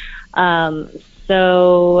perspective.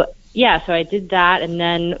 So I did that, and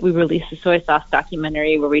then we released the soy sauce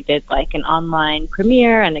documentary where we did like an online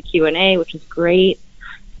premiere and a Q&A, which was great.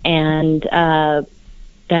 And then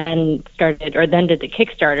did the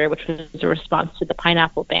Kickstarter, which was a response to the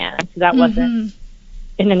pineapple ban. So that wasn't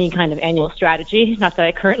in any kind of annual strategy, not that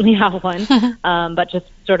I currently have one, but just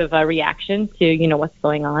sort of a reaction to, what's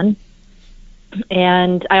going on.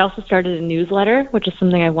 And I also started a newsletter, which is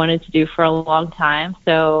something I wanted to do for a long time.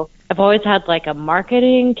 So I've always had like a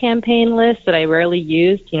marketing campaign list that I rarely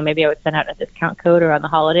used. Maybe I would send out a discount code around the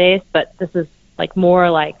holidays, but this is like more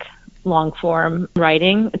like long form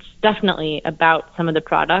writing. It's definitely about some of the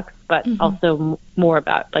products, but also more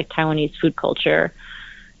about like Taiwanese food culture.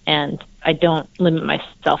 And I don't limit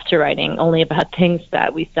myself to writing only about things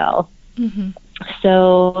that we sell.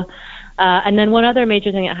 So, and then one other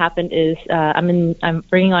major thing that happened is I'm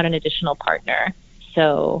bringing on an additional partner.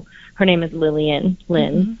 So her name is Lillian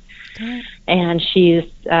Lin. And she's,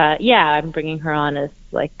 I'm bringing her on as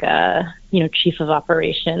like, chief of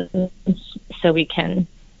operations so we can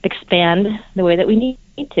expand the way that we need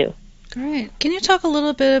to. Great. Can you talk a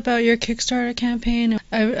little bit about your Kickstarter campaign?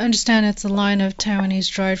 I understand it's a line of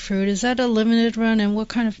Taiwanese dried fruit. Is that a limited run, and what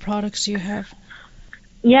kind of products do you have?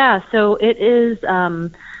 Yeah, so it is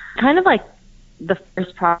kind of like the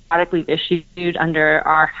first product we've issued under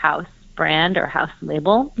our house brand or house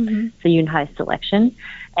label, the Yunhai Selection.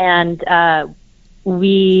 And I've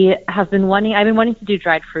been wanting to do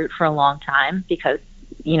dried fruit for a long time because,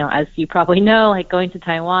 as you probably know, like going to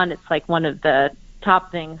Taiwan, it's like one of the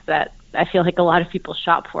top things that I feel like a lot of people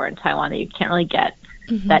shop for in Taiwan that you can't really get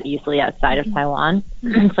that easily outside of Taiwan.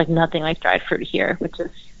 It's like nothing like dried fruit here, which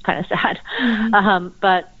is kind of sad.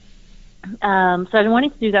 So I've been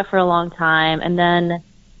wanting to do that for a long time. And then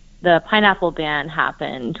the pineapple ban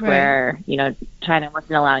happened where, China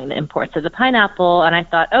wasn't allowing the imports of the pineapple. And I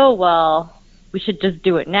thought, oh, well, we should just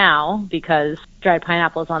do it now because dried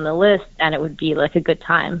pineapple is on the list and it would be like a good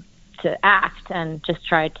time to act and just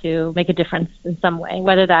try to make a difference in some way,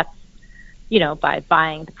 whether that's, by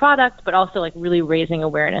buying the product, but also like really raising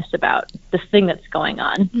awareness about this thing that's going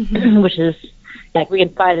on, which is like we can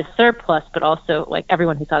buy the surplus, but also like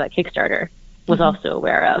everyone who saw that Kickstarter was also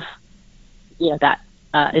aware of, that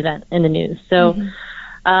event in the news. So,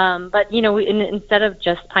 but instead of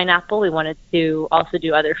just pineapple, we wanted to also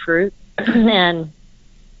do other fruit. And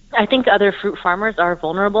I think other fruit farmers are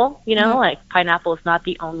vulnerable, like pineapple is not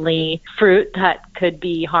the only fruit that could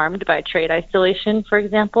be harmed by trade isolation, for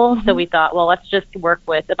example. So we thought, well, let's just work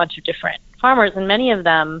with a bunch of different farmers. And many of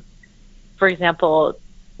them, for example,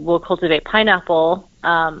 will cultivate pineapple,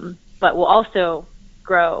 but will also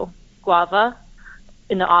grow guava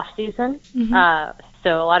in the off season.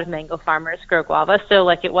 So a lot of mango farmers grow guava. So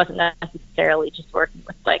like it wasn't necessarily just working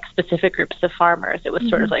with like specific groups of farmers. It was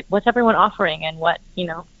sort of like, what's everyone offering and what,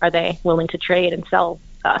 are they willing to trade and sell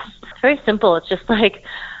us? It's very simple. It's just like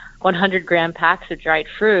 100-gram packs of dried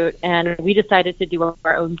fruit. And we decided to do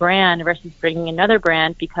our own brand versus bringing another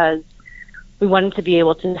brand because we wanted to be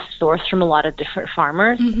able to source from a lot of different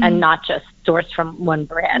farmers and not just source from one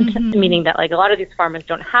brand, meaning that like a lot of these farmers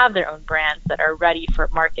don't have their own brands that are ready for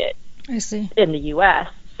market I see. in the U.S.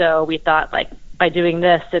 So we thought like by doing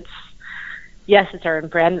this, it's our own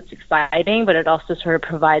brand that's exciting, but it also sort of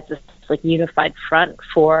provides this like unified front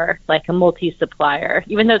for like a multi-supplier,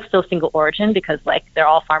 even though it's still single origin because like they're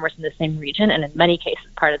all farmers in the same region and in many cases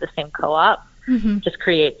part of the same co-op. Just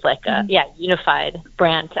creates like a unified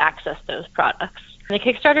brand to access those products. And the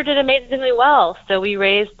Kickstarter did amazingly well. So we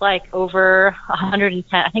raised like over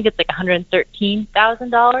 110, I think it's like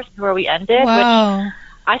 $113,000 where we ended, Wow. which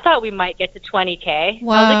I thought we might get to 20K.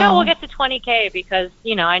 Wow. I was like, oh, we'll get to 20K because,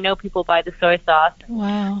 I know people buy the soy sauce.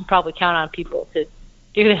 Wow. Probably count on people to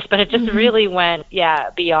do this, but it just really went,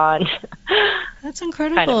 beyond That's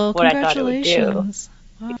incredible. kind of what I thought it would do. Congratulations.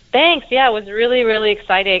 Thanks. Yeah, it was really, really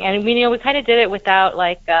exciting. And we kind of did it without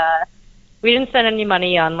like, we didn't spend any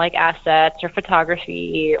money on like assets or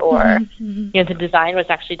photography or, the design was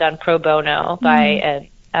actually done pro bono by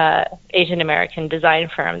an Asian American design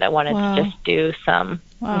firm that wanted to just do some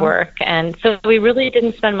work. And so we really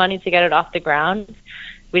didn't spend money to get it off the ground.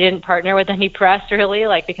 We didn't partner with any press really,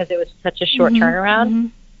 like because it was such a short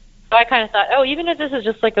turnaround. So I kind of thought, oh, even if this is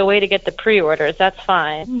just like a way to get the pre-orders, that's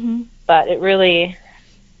fine. But it really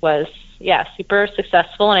was, super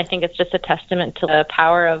successful. And I think it's just a testament to the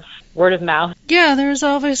power of word of mouth. Yeah, there's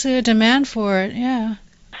obviously a demand for it. Yeah.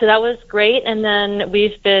 So that was great. And then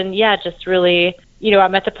we've been, just really,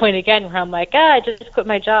 I'm at the point again where I'm like, I just quit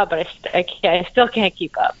my job, but I still can't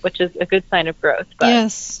keep up, which is a good sign of growth. But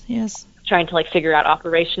Yes. trying to like figure out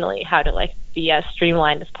operationally how to like be as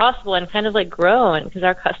streamlined as possible and kind of like grow. And because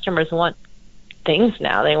our customers want things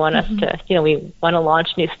now, they want us to, we want to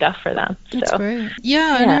launch new stuff for them. That's great.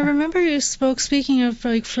 Yeah, and I remember you speaking of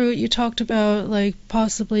like fruit, you talked about like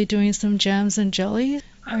possibly doing some jams and jellies.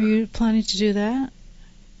 Are you planning to do that?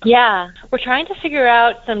 Yeah, we're trying to figure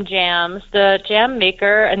out some jams. The jam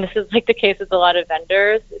maker, and this is like the case with a lot of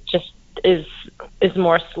vendors, just is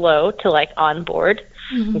more slow to like onboard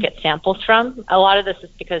and get samples from. A lot of this is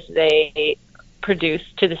because they produce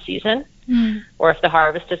to the season, or if the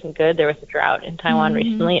harvest isn't good. There was a drought in Taiwan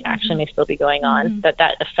recently. It actually may still be going on.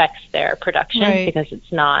 That affects their production because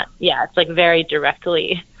it's not. Yeah, it's like very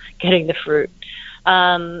directly getting the fruit.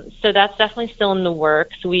 So that's definitely still in the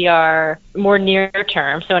works. We are more near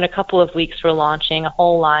term. So in a couple of weeks, we're launching a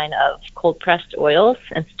whole line of cold pressed oils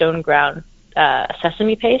and stone ground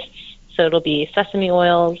sesame pastes. So it'll be sesame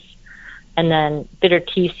oils and then bitter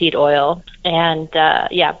tea seed oil and,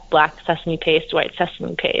 black sesame paste, white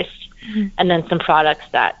sesame paste, and then some products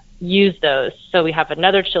that use those. So we have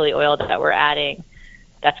another chili oil that we're adding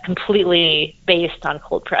that's completely based on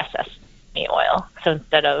cold pressed sesame oil. So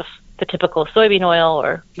instead of the typical soybean oil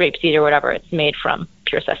or rapeseed or whatever, it's made from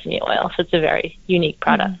pure sesame oil. So it's a very unique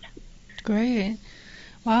product. Great.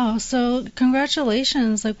 Wow. So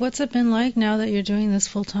congratulations. Like, what's it been like now that you're doing this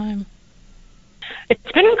full time?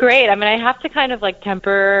 It's been great. I mean, I have to kind of like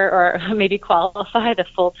temper or maybe qualify the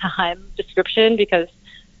full-time description because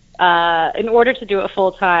in order to do it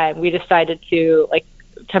full-time, we decided to like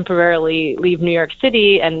temporarily leave New York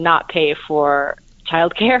City and not pay for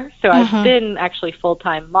childcare. So I've been actually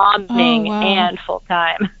full-time momming and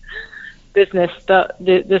full-time business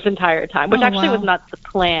this entire time, which actually was not the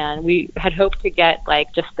plan. We had hoped to get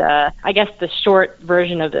like just I guess the short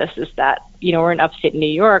version of this is that, we're in upstate New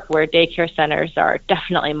York where daycare centers are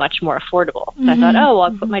definitely much more affordable. So I thought,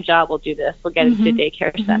 I'll quit my job, we'll do this, we'll get into a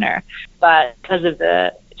daycare center. But because of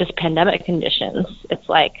the just pandemic conditions, it's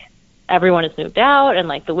like everyone has moved out and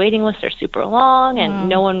like the waiting lists are super long and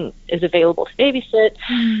no one is available to babysit.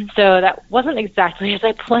 So that wasn't exactly as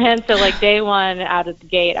I planned. So like day one out of the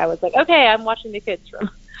gate, I was like, okay, I'm watching the kids from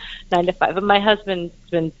 9 to 5. But my husband's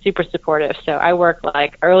been super supportive. So I work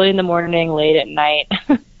like early in the morning, late at night.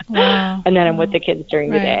 And then I'm with the kids during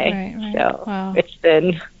the day. So it's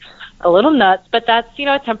been a little nuts, but that's,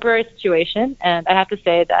 a temporary situation. And I have to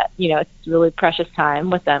say that, it's really precious time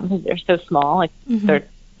with them because they're so small. Like they're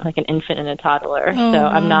like an infant and a toddler. So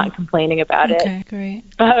I'm not complaining about it. Okay, great.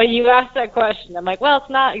 But when you asked that question, I'm like, well, it's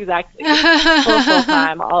not exactly full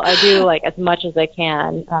time. I do like as much as I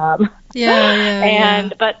can. But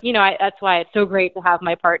that's why it's so great to have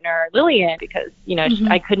my partner Lillian because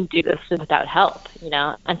I couldn't do this without help.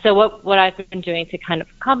 And so what I've been doing to kind of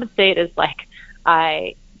compensate is like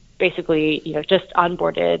I basically, just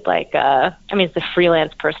onboarded it's a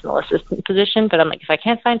freelance personal assistant position, but I'm like, if I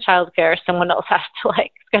can't find childcare, someone else has to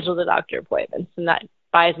schedule the doctor appointments, and that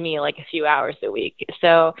buys me a few hours a week.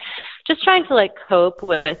 So just trying to cope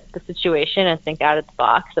with the situation and think out of the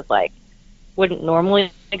box of wouldn't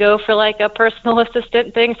normally go for a personal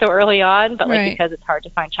assistant thing so early on, but because it's hard to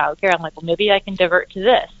find childcare, I'm like, well, maybe I can divert to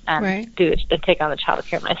this and do it and take on the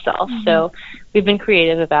childcare myself. Mm-hmm. So we've been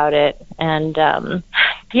creative about it, and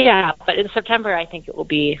but in September I think it will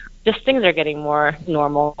be just things are getting more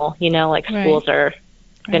normal, schools are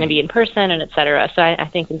going to be in person and et cetera. So I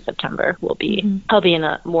think in September I'll be in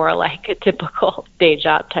a more a typical day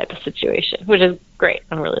job type of situation, which is great.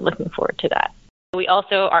 I'm really looking forward to that. We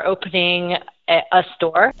also are opening a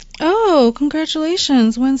store. Oh,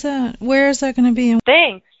 congratulations. When's that? Where is that going to be?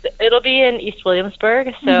 Thanks. It'll be in East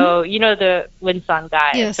Williamsburg. So, the Winson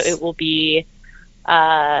guys. Yes. So it will be,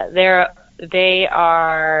 they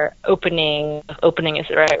are opening is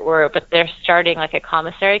the right word, but they're starting a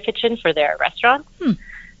commissary kitchen for their restaurant.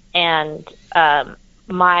 And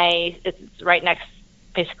it's right next,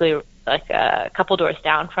 basically a couple doors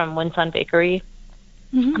down from Winson Bakery.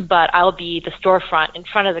 Mm-hmm. But I'll be the storefront in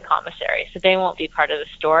front of the commissary. So they won't be part of the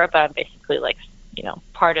store, but I'm basically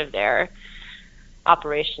part of their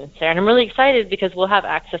operations there. And I'm really excited because we'll have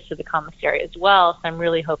access to the commissary as well. So I'm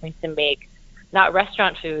really hoping to make not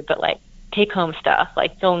restaurant food, but take-home stuff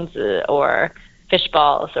like donzi or fish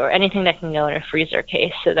balls or anything that can go in a freezer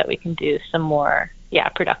case so that we can do some more,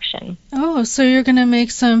 production. Oh, so you're going to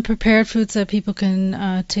make some prepared foods that people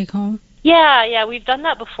can take home? Yeah, we've done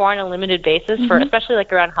that before on a limited basis for especially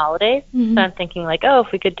around holidays. Mm-hmm. So I'm thinking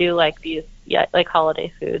if we could do these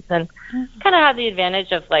holiday foods and kind of have the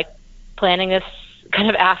advantage of planning this kind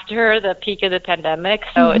of after the peak of the pandemic.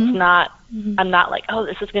 So it's not I'm not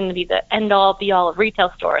this is going to be the end all be all of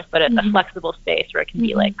retail stores, but it's a flexible space where it can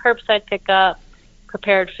be curbside pickup,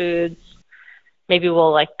 prepared foods. Maybe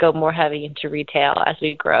we'll go more heavy into retail as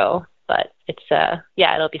we grow, but it's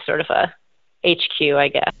it'll be sort of a HQ, I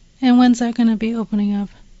guess. And when's that going to be opening up?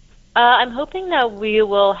 I'm hoping that we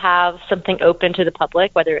will have something open to the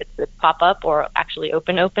public, whether it's a pop-up or actually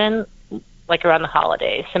open, around the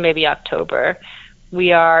holidays, so maybe October.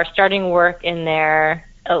 We are starting work in there,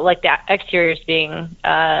 the exterior is being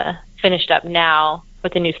finished up now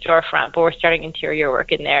with the new storefront, but we're starting interior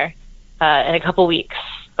work in there in a couple weeks.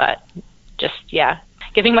 But just,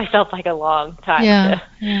 giving myself a long time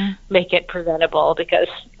to make it presentable because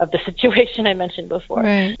of the situation I mentioned before.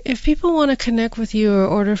 Right. If people want to connect with you or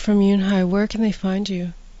order from Yunhai, where can they find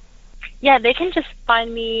you? Yeah, they can just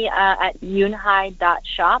find me at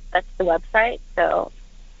yunhai.shop. That's the website. So,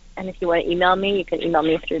 and if you want to email me, you can email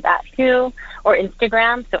me through that too, or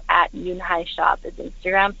Instagram. So at Yunhai Shop is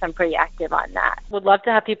Instagram. So I'm pretty active on that. Would love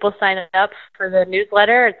to have people sign up for the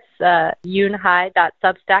newsletter. It's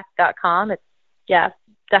yunhai.substack.com. It's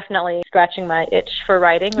definitely scratching my itch for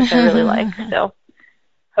writing, which I really like. So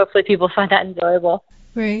hopefully people find that enjoyable.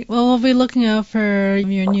 Great. Well, we'll be looking out for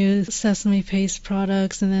your new sesame paste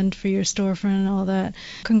products and then for your storefront and all that.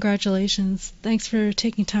 Congratulations. Thanks for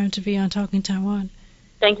taking time to be on Talking Taiwan.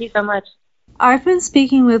 Thank you so much. I've been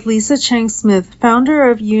speaking with Lisa Cheng Smith, founder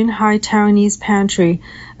of Yunhai Taiwanese Pantry,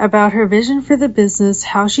 about her vision for the business,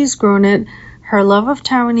 how she's grown it, her love of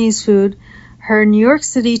Taiwanese food, her New York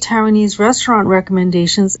City Taiwanese restaurant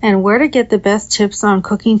recommendations, and where to get the best tips on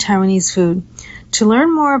cooking Taiwanese food. To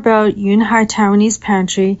learn more about Yunhai Taiwanese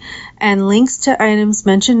Pantry and links to items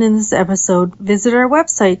mentioned in this episode, visit our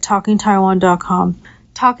website, TalkingTaiwan.com.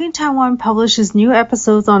 Talking Taiwan publishes new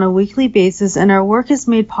episodes on a weekly basis, and our work is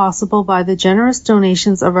made possible by the generous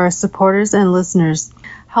donations of our supporters and listeners.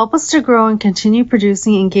 Help us to grow and continue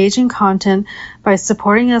producing engaging content by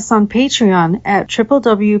supporting us on Patreon at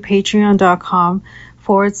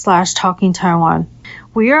www.patreon.com/Talking Taiwan.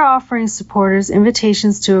 We are offering supporters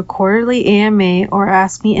invitations to a quarterly AMA or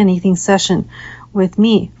Ask Me Anything session with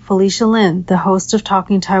me, Felicia Lin, the host of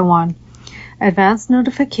Talking Taiwan. Advance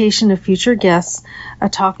notification of future guests, a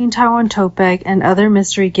Talking Taiwan tote bag, and other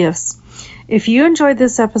mystery gifts. If you enjoyed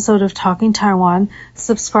this episode of Talking Taiwan,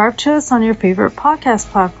 subscribe to us on your favorite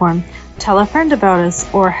podcast platform, tell a friend about us,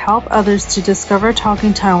 or help others to discover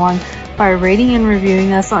Talking Taiwan by rating and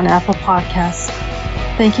reviewing us on Apple Podcasts.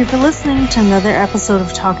 Thank you for listening to another episode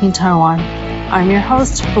of Talking Taiwan. I'm your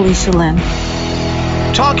host, Felicia Lin.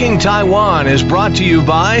 Talking Taiwan is brought to you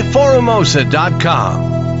by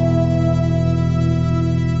Forumosa.com.